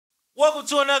Welcome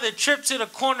to another trip to the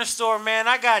corner store, man.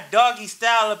 I got Doggy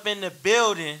Style up in the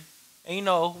building. And you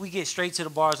know, we get straight to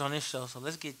the bars on this show, so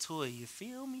let's get to it. You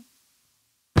feel me?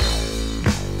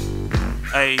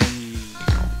 Hey,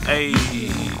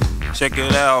 check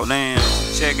it out, damn.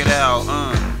 Check it out,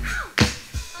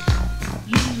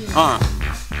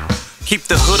 Keep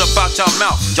the hood up out your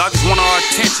mouth, y'all just want our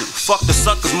attention. Fuck the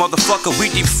suckers, motherfucker, we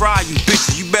deep fry you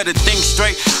bitches. You better think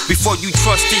straight before you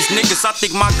trust these niggas. I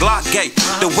think my Glock gay,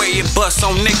 the way it busts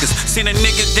on niggas. Send a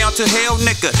nigga down to hell,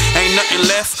 nigga, ain't nothing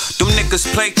left. Them niggas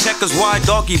play checkers, why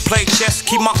doggy play chess?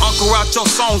 Keep my uncle out your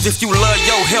songs if you love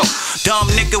your help.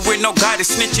 Dumb nigga with no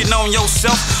guidance, snitching on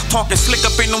yourself. Talking slick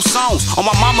up in them songs. On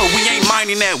my mama, we ain't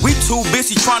minding that. We too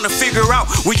busy trying to figure out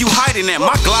where you hiding at.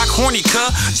 My Glock horny,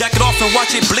 cuz. Jack it off and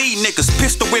watch it bleed, niggas.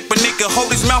 Pistol whip a nigga, hold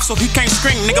his mouth so he can't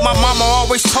scream. Nigga, my mama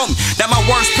always told me that my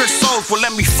words pierce souls will let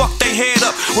me fuck they head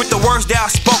up with the words that I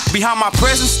spoke. Behind my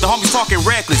presence, the homies talking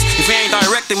reckless. If he ain't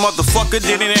directed, motherfucker,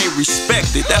 then it ain't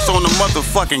respected. That's on the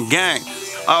motherfucking gang.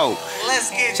 Oh, let's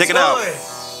get check it out.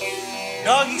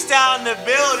 Doggy Style in the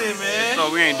building, man. So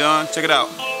we ain't done. Check it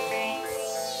out.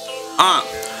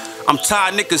 I'm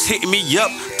tired niggas hitting me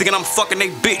up, thinking I'm fucking they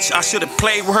bitch. I should've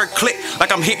played with her click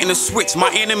like I'm hitting a switch.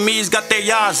 My enemies got their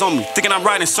eyes on me, thinking I'm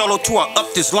riding solo to I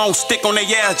up this long stick on their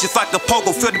ass just like a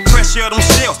pogo. Feel the pressure of them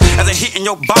shells as they hitting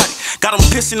your body. Got them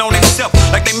pissing on themselves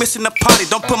like they missing the potty.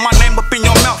 Don't put my name up in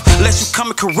your mouth unless you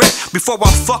coming correct. Before I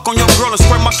fuck on your girl and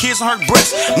swear my kids on her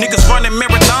breast. Niggas running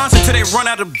marathons until they run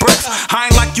out of breath. I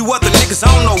ain't like you other niggas, I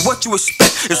don't know what you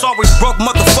expect. It's always broke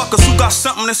motherfuckers who got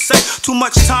something to say. Too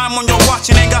much time on your watch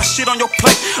and ain't got shit on your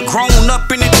plate. Grown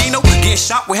up in the Dino, getting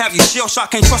shot will have you shell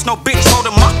shock. Can't trust no bitch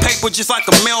holding my paper just like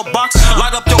a mailbox.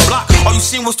 Light up your block, all you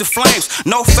seen was the flames.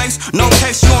 No face, no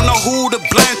case, you don't know who to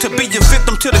blame. To be your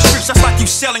victim to the streets, that's like you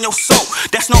selling your soul.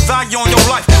 That's no value on your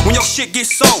life when your shit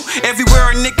gets sold. Everywhere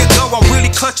a nigga go, I'm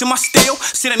really clutching my steel.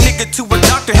 Send a nigga to a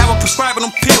doctor, have him prescribing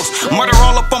them pills. Murder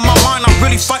all up on my mind, I'm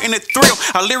really fighting the thrill.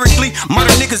 I lyrically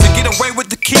murder niggas and get away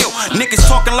with the kill. Niggas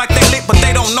talking like they lit, but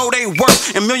they don't know they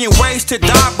worth. A million ways to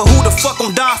die, but who the fuck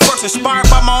gon' die first? Inspired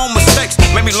by my own mistakes,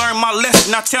 made me learn my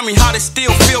lesson. Now tell me how they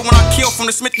still feel when I kill from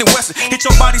the Smith & Wesson. Hit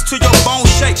your bodies till your bones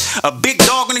shake. A big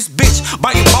dog in this bitch,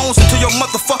 bite your bones until your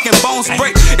motherfucking bones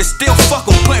break. It's still fuck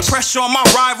 'em, putting pressure on my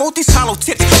rival. These hollow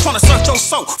tips, trying to search your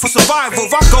soul for survival.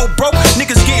 If I go broke,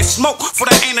 niggas getting smoked for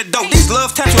that antidote. These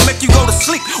love taps will make you go to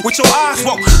sleep with your eyes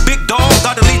woke. Big dog,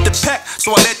 gotta lead the pack,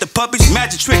 so I let the puppies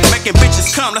magic trick, making bitches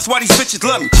come. That's why these bitches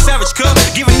love me. Savage cub,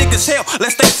 giving niggas hell,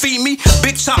 lest they feed me.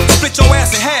 Big chop, split your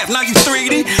ass in half, now you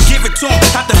 3D. Give it to them,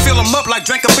 have to fill them up like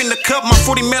drink up in the cup. My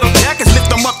 40 metal jackets, lift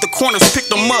them up, the corners pick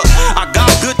them up. I got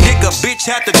good dick, a bitch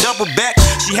had to double back.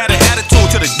 She had an attitude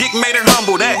till the dick made her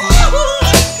humble that.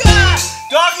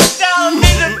 Doggy Style in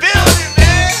the building,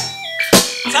 man.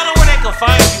 Tell them where they can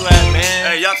find you at, man.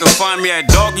 Hey, y'all can find me at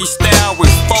Doggy Style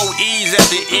with 4 E's at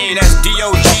the end. That's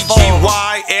DOGGYSTYL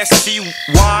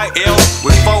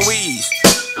with 4 E's.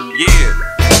 Yeah.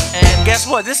 And guess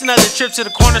what? This is another trip to the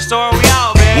corner store. We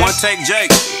out, man. One take,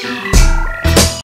 Jake.